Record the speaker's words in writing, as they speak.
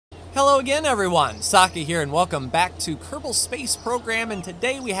Hello again, everyone. Saki here, and welcome back to Kerbal Space Program. And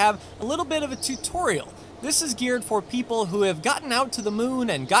today we have a little bit of a tutorial. This is geared for people who have gotten out to the moon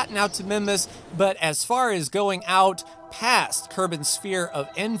and gotten out to Mimas, but as far as going out past Kerbin's sphere of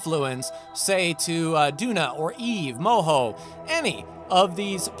influence, say to Duna or Eve, Moho, any of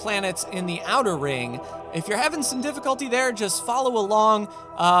these planets in the outer ring, if you're having some difficulty there, just follow along.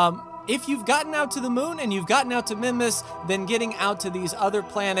 If you've gotten out to the moon and you've gotten out to Mimas, then getting out to these other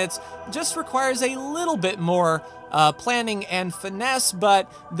planets just requires a little bit more planning and finesse,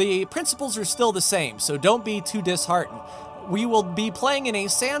 but the principles are still the same, so don't be too disheartened. We will be playing in a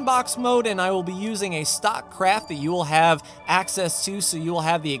sandbox mode, and I will be using a stock craft that you will have access to, so you will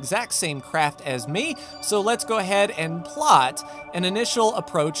have the exact same craft as me. So let's go ahead and plot an initial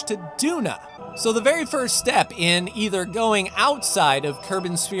approach to Duna. So the very first step in either going outside of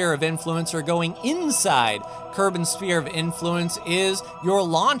Kerbin's sphere of influence or going inside Kerbin's sphere of influence is your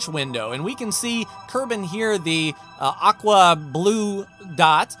launch window. And we can see Kerbin here, the aqua blue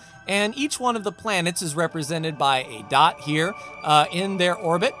dot, and each one of the planets is represented by a dot here in their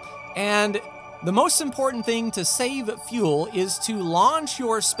orbit. And the most important thing to save fuel is to launch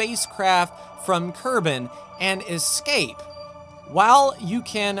your spacecraft from Kerbin and escape while you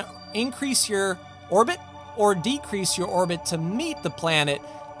can increase your orbit or decrease your orbit to meet the planet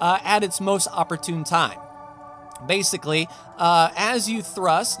at its most opportune time. Basically, as you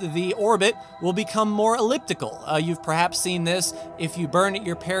thrust, the orbit will become more elliptical. You've perhaps seen this. If you burn at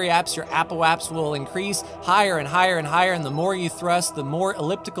your periaps, your apoaps will increase higher and higher and higher, and the more you thrust, the more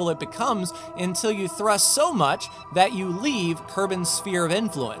elliptical it becomes until you thrust so much that you leave Kerbin's sphere of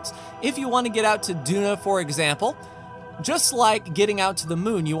influence. If you want to get out to Duna, for example, just like getting out to the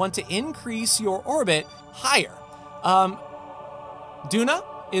moon, you want to increase your orbit higher. Duna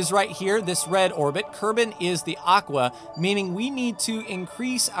is right here, this red orbit. Kerbin is the aqua, meaning we need to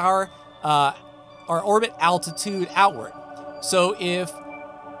increase our orbit altitude outward. So if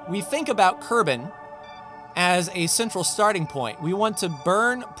we think about Kerbin as a central starting point, we want to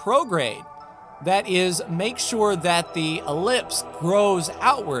burn prograde. That is, make sure that the ellipse grows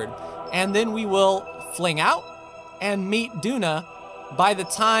outward, and then we will fling out and meet Duna by the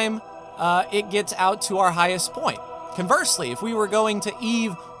time it gets out to our highest point. Conversely, if we were going to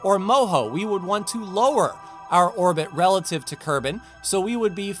Eve or Moho, we would want to lower our orbit relative to Kerbin, so we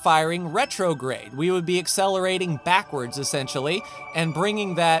would be firing retrograde. We would be accelerating backwards, essentially, and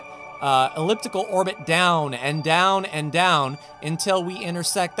bringing that elliptical orbit down and down and down until we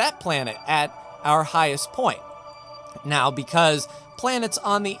intersect that planet at our highest point. Now, because planets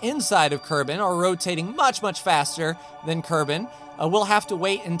on the inside of Kerbin are rotating much, much faster than Kerbin, we'll have to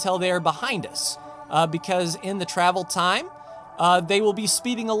wait until they are behind us. Because in the travel time, they will be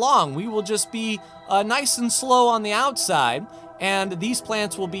speeding along. We will just be nice and slow on the outside, and these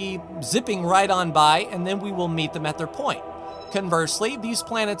planets will be zipping right on by, and then we will meet them at their point. Conversely, these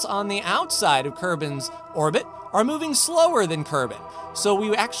planets on the outside of Kerbin's orbit are moving slower than Kerbin. So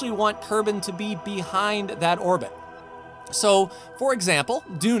we actually want Kerbin to be behind that orbit. So, for example,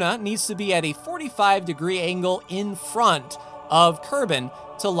 Duna needs to be at a 45-degree angle in front of Kerbin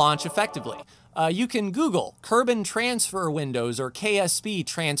to launch effectively. You can Google Kerbin transfer windows or KSP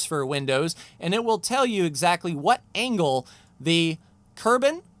transfer windows, and it will tell you exactly what angle the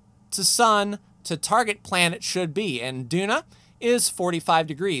Kerbin to Sun to target planet should be. And Duna is 45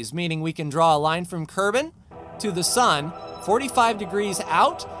 degrees, meaning we can draw a line from Kerbin to the Sun 45 degrees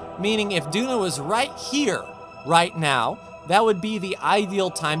out, meaning if Duna was right here, right now, that would be the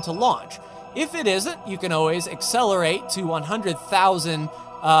ideal time to launch. If it isn't, you can always accelerate to 100,000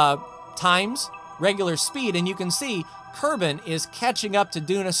 times regular speed, and you can see Kerbin is catching up to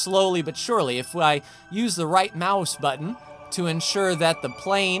Duna slowly but surely. If I use the right mouse button to ensure that the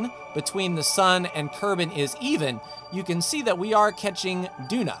plane between the Sun and Kerbin is even, you can see that we are catching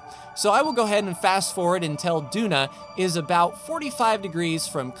Duna. So I will go ahead and fast forward until Duna is about 45 degrees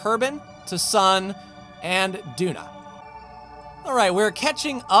from Kerbin to Sun and Duna. All right, we're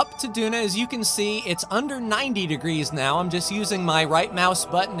catching up to Duna. As you can see, it's under 90 degrees now. I'm just using my right mouse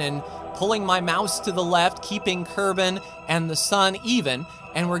button and pulling my mouse to the left, keeping Kerbin and the Sun even,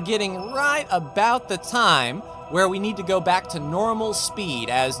 and we're getting right about the time where we need to go back to normal speed,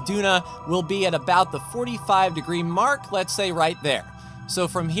 as Duna will be at about the 45-degree mark, let's say right there. So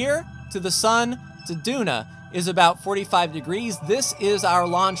from here to the Sun to Duna is about 45 degrees. This is our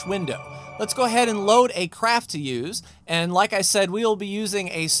launch window. Let's go ahead and load a craft to use, and like I said, we will be using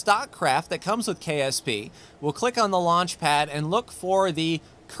a stock craft that comes with KSP. We'll click on the launch pad and look for the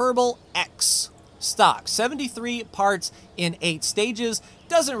Kerbal X stock. 73 parts in 8 stages.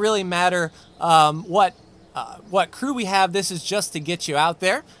 Doesn't really matter what what crew we have. This is just to get you out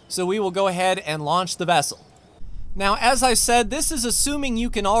there. So we will go ahead and launch the vessel. Now, as I said, this is assuming you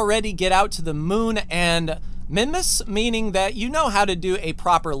can already get out to the moon and Minmus, meaning that you know how to do a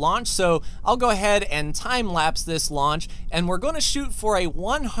proper launch. So I'll go ahead and time-lapse this launch, and we're going to shoot for a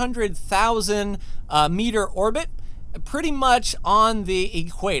 100,000 meter orbit, pretty much on the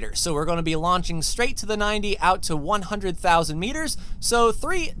equator. So we're going to be launching straight to the 90 out to 100,000 meters. So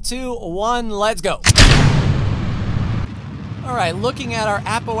 3, 2, 1, let's go. All right, looking at our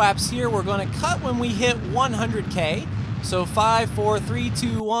apoapse here, we're going to cut when we hit 100K. So 5, 4, 3,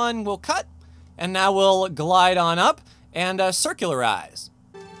 2, 1, we'll cut. And now we'll glide on up and circularize.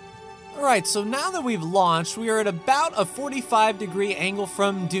 All right, so now that we've launched, we are at about a 45-degree angle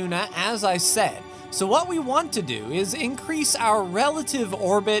from Duna, as I said. So what we want to do is increase our relative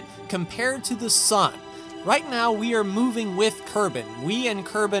orbit compared to the sun. Right now, we are moving with Kerbin. We and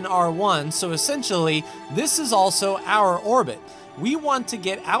Kerbin are one, so essentially, this is also our orbit. We want to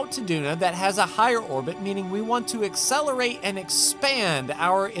get out to Duna that has a higher orbit, meaning we want to accelerate and expand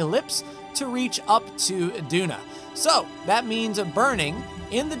our ellipse to reach up to Duna. So that means burning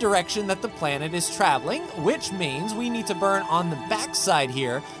in the direction that the planet is traveling, which means we need to burn on the backside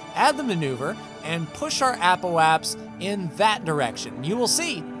here, add the maneuver, and push our apoapse in that direction. You will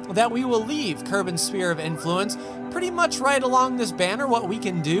see that we will leave Kerbin's sphere of influence pretty much right along this banner. What we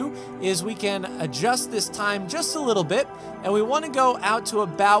can do is we can adjust this time just a little bit, and we want to go out to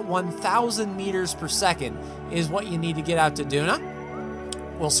about 1,000 meters per second is what you need to get out to Duna.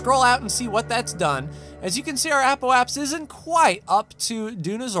 We'll scroll out and see what that's done. As you can see, our apoapse isn't quite up to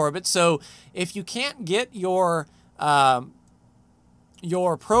Duna's orbit, so if you can't get your prograde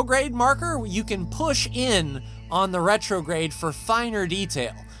marker, you can push in on the retrograde for finer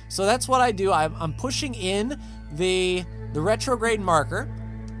detail. So that's what I do. I'm pushing in the retrograde marker,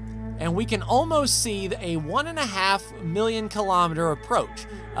 and we can almost see a 1.5 million kilometer approach.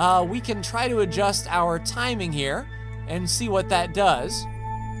 We can try to adjust our timing here and see what that does.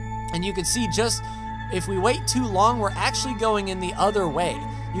 And you can see just if we wait too long, we're actually going in the other way.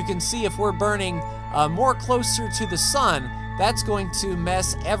 You can see if we're burning more closer to the sun, that's going to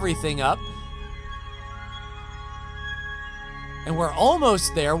mess everything up. And we're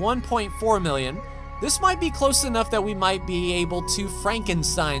almost there, 1.4 million. This might be close enough that we might be able to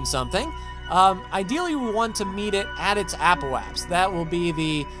Frankenstein something. Ideally, we want to meet it at its apoapse. That will be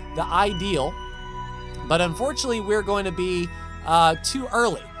the ideal. But unfortunately, we're going to be too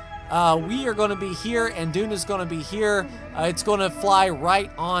early. We are going to be here, and Duna's going to be here. It's going to fly right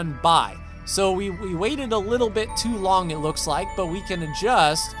on by. So we waited a little bit too long, it looks like, but we can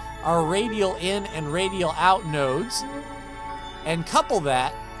adjust our radial in and radial out nodes and couple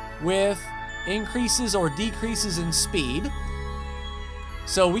that with increases or decreases in speed.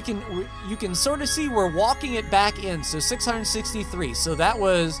 So you can sort of see we're walking it back in. So 663. So that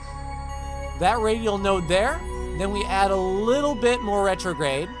was that radial node there. Then we add a little bit more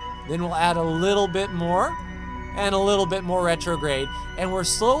retrograde. Then we'll add a little bit more and a little bit more retrograde. And we're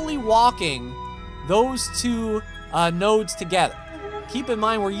slowly walking those two nodes together. Keep in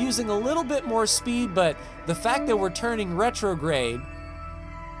mind, we're using a little bit more speed, but the fact that we're turning retrograde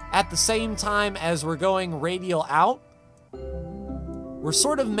at the same time as we're going radial out, we're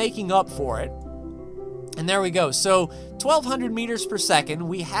sort of making up for it. And there we go. So 1,200 meters per second,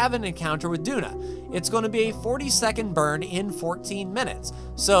 we have an encounter with Duna. It's going to be a 40-second burn in 14 minutes.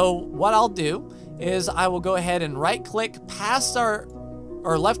 So what I'll do is I will go ahead and right-click past our,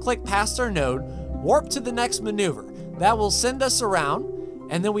 or left-click past our node, warp to the next maneuver. That will send us around,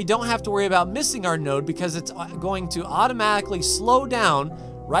 and then we don't have to worry about missing our node because it's going to automatically slow down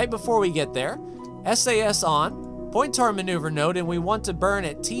right before we get there. SAS on, point to our maneuver node, and we want to burn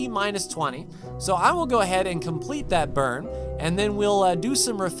at T-20. So I will go ahead and complete that burn, and then we'll do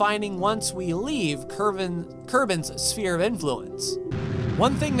some refining once we leave Kerbin's sphere of influence.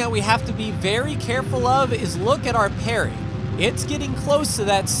 One thing that we have to be very careful of is look at our parry. It's getting close to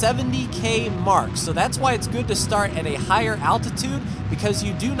that 70K mark, so that's why it's good to start at a higher altitude, because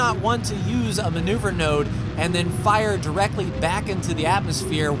you do not want to use a maneuver node and then fire directly back into the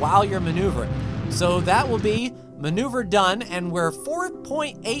atmosphere while you're maneuvering. So that will be maneuver done, and we're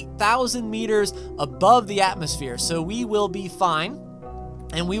 4.8 thousand meters above the atmosphere, so we will be fine,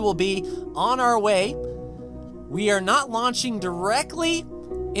 and we will be on our way. We are not launching directly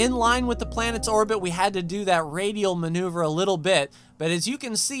in line with the planet's orbit. We had to do that radial maneuver a little bit, but as you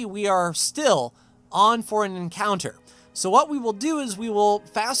can see, we are still on for an encounter. So what we will do is we will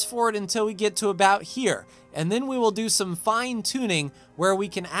fast forward until we get to about here, and then we will do some fine tuning where we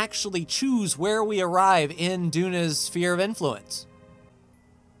can actually choose where we arrive in Duna's sphere of influence.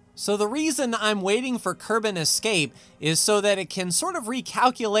 So the reason I'm waiting for Kerbin escape is so that it can sort of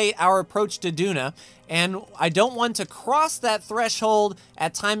recalculate our approach to Duna, and I don't want to cross that threshold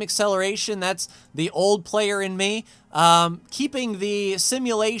at time acceleration. That's the old player in me. Keeping the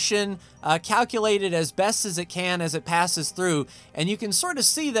simulation calculated as best as it can as it passes through, and you can sort of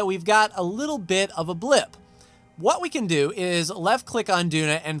see that we've got a little bit of a blip. What we can do is left click on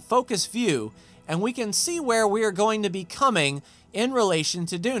Duna and focus view, and we can see where we are going to be coming in relation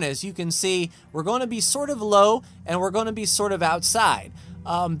to Duna. As you can see, we're going to be sort of low and we're going to be sort of outside.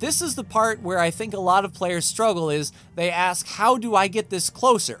 This is the part where I think a lot of players struggle, is they ask, how do I get this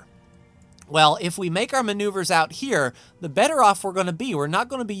closer? Well, if we make our maneuvers out here, the better off we're going to be. We're not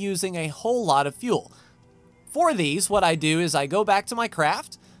going to be using a whole lot of fuel. For these, what I do is I go back to my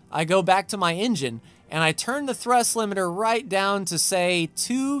craft, I go back to my engine, and I turn the thrust limiter right down to, say,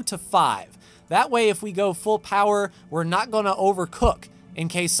 2 to 5. That way, if we go full power, we're not going to overcook in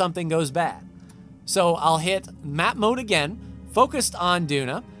case something goes bad. So I'll hit map mode again, focused on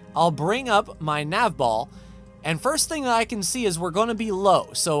Duna. I'll bring up my nav ball, and first thing that I can see is we're going to be low.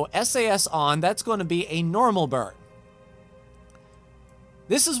 So SAS on, that's going to be a normal burn.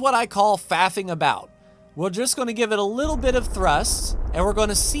 This is what I call faffing about. We're just going to give it a little bit of thrust, and we're going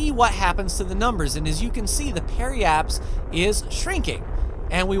to see what happens to the numbers. And as you can see, the periapse is shrinking,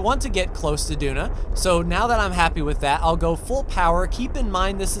 and we want to get close to Duna. So now that I'm happy with that, I'll go full power. Keep in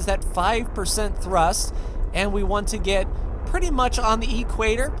mind this is at 5% thrust, and we want to get pretty much on the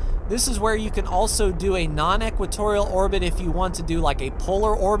equator. This is where you can also do a non-equatorial orbit if you want to do like a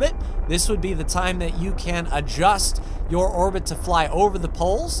polar orbit. This would be the time that you can adjust your orbit to fly over the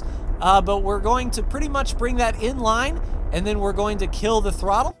poles. But we're going to pretty much bring that in line, and then we're going to kill the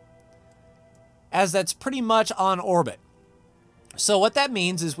throttle, as that's pretty much on orbit. So what that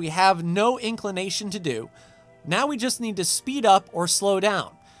means is we have no inclination to do. Now we just need to speed up or slow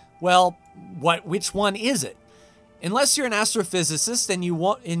down. Well, which one is it? Unless you're an astrophysicist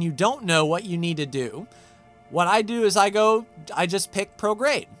and you don't know what you need to do, what I do is I just pick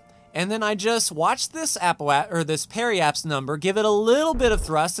prograde. And then I just watch this this periapse number, give it a little bit of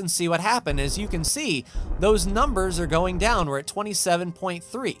thrust, and see what happens. As you can see, those numbers are going down. We're at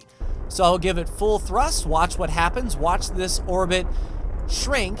 27.3. So I'll give it full thrust, watch what happens, watch this orbit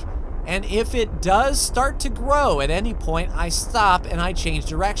shrink, and if it does start to grow at any point, I stop and I change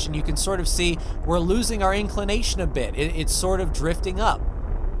direction. You can sort of see we're losing our inclination a bit. It's sort of drifting up.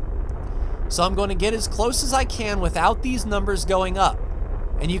 So I'm going to get as close as I can without these numbers going up.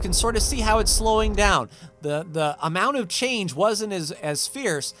 And you can sort of see how it's slowing down. The amount of change wasn't as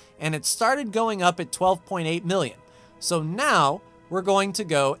fierce, and it started going up at 12.8 million. So now we're going to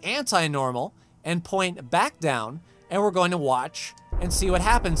go anti-normal and point back down, and we're going to watch and see what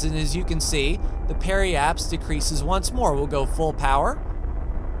happens. And as you can see, the periapse decreases once more. We'll go full power.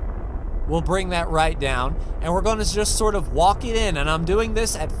 We'll bring that right down, and we're going to just sort of walk it in. And I'm doing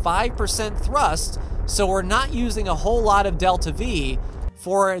this at 5% thrust, so we're not using a whole lot of delta V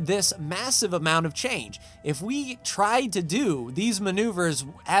for this massive amount of change. If we tried to do these maneuvers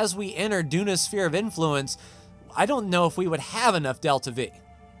as we enter Duna's sphere of influence, I don't know if we would have enough delta V.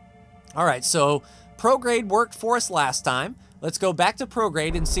 All right, so prograde worked for us last time. Let's go back to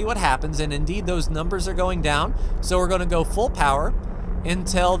prograde and see what happens. And indeed, those numbers are going down. So we're going to go full power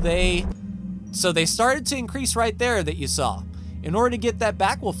until they started to increase right there that you saw. In order to get that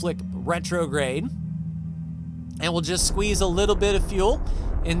back, we'll flick retrograde, and we'll just squeeze a little bit of fuel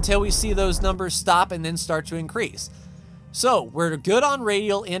until we see those numbers stop and then start to increase. So we're good on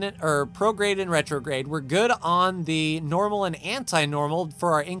radial in it, or prograde and retrograde. We're good on the normal and anti-normal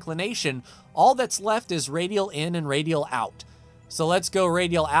for our inclination. All that's left is radial in and radial out. So let's go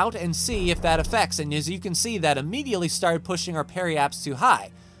radial out and see if that affects. And as you can see, that immediately started pushing our periapse too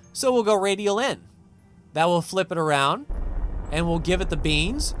high. So we'll go radial in. That will flip it around, and we'll give it the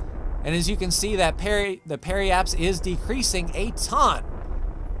beans. And as you can see, that the periapse is decreasing a ton.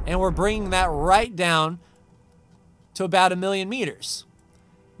 And we're bringing that right down to about 1 million meters.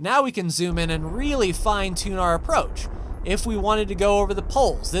 Now we can zoom in and really fine-tune our approach. If we wanted to go over the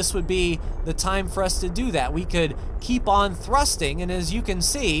poles, this would be the time for us to do that. We could keep on thrusting, and as you can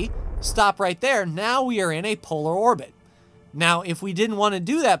see, stop right there. Now we are in a polar orbit. Now, if we didn't want to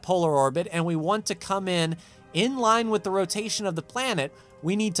do that polar orbit and we want to come in line with the rotation of the planet,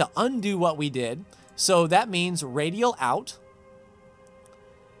 we need to undo what we did. So that means radial out.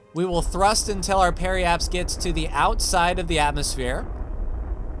 We will thrust until our periapse gets to the outside of the atmosphere.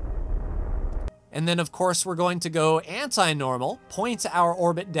 And then, of course, we're going to go anti-normal, point our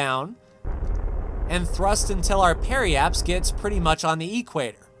orbit down, and thrust until our periapse gets pretty much on the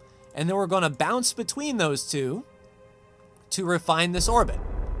equator. And then we're going to bounce between those two to refine this orbit.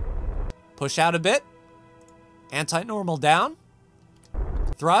 Push out a bit. Anti-normal down.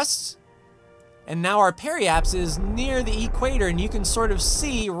 Thrusts. And now our periapse is near the equator, and you can sort of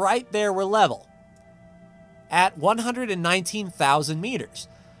see right there we're level at 119,000 meters.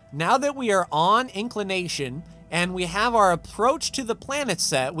 Now that we are on inclination and we have our approach to the planet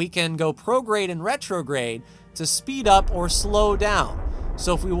set, we can go prograde and retrograde to speed up or slow down.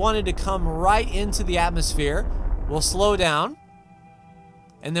 So if we wanted to come right into the atmosphere, we'll slow down,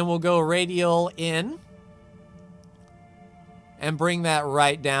 and then we'll go radial in and bring that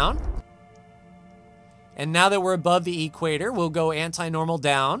right down. And now that we're above the equator, we'll go anti-normal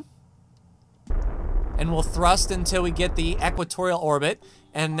down, and we'll thrust until we get the equatorial orbit.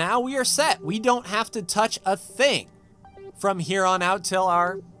 And now we are set. We don't have to touch a thing from here on out till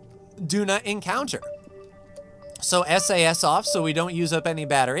our duna encounter. So SAS off so we don't use up any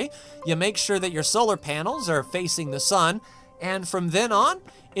battery. You make sure that your solar panels are facing the sun. And from then on,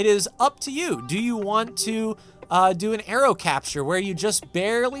 it is up to you. Do you want to do an aero capture where you just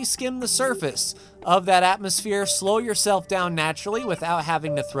barely skim the surface of that atmosphere, slow yourself down naturally without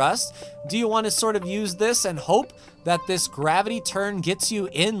having to thrust? Do you want to sort of use this and hope that this gravity turn gets you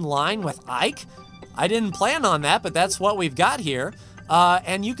in line with Ike? I didn't plan on that, but that's what we've got here.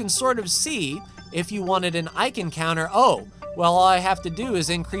 And you can sort of see if you wanted an Ike encounter, oh, well, all I have to do is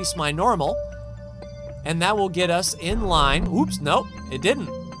increase my normal, and that will get us in line. Oops, nope, it didn't.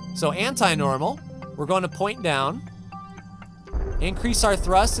 So anti-normal, we're going to point down, increase our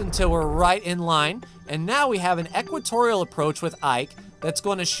thrust until we're right in line, and now we have an equatorial approach with Ike that's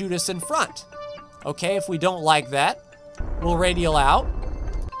going to shoot us in front. Okay, if we don't like that, we'll radial out,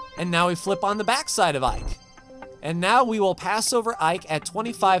 and now we flip on the backside of Ike. And now we will pass over Ike at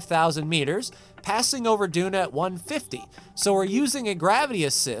 25,000 meters, passing over Duna at 150. So we're using a gravity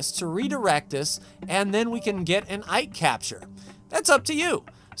assist to redirect us, and then we can get an Ike capture. That's up to you.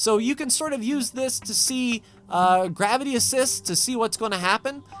 So you can sort of use this to see gravity assist to see what's going to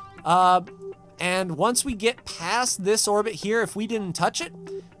happen. And once we get past this orbit here, if we didn't touch it,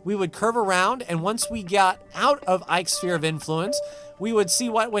 we would curve around, and once we got out of Ike's sphere of influence, we would see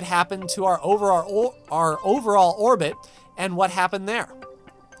what would happen to our overall orbit and what happened there.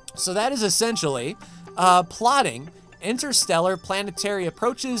 So that is essentially plotting interstellar planetary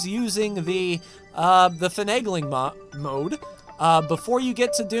approaches using the finagling mode. Before you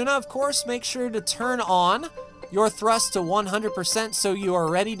get to Duna, of course, make sure to turn on your thrust to 100% so you are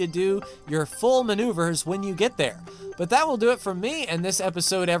ready to do your full maneuvers when you get there. But that will do it for me in this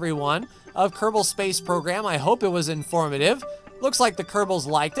episode, everyone, of Kerbal Space Program. I hope it was informative. Looks like the Kerbals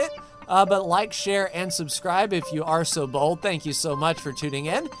liked it. But like, share, and subscribe if you are so bold. Thank you so much for tuning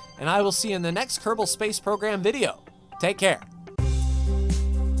in, and I will see you in the next Kerbal Space Program video. Take care.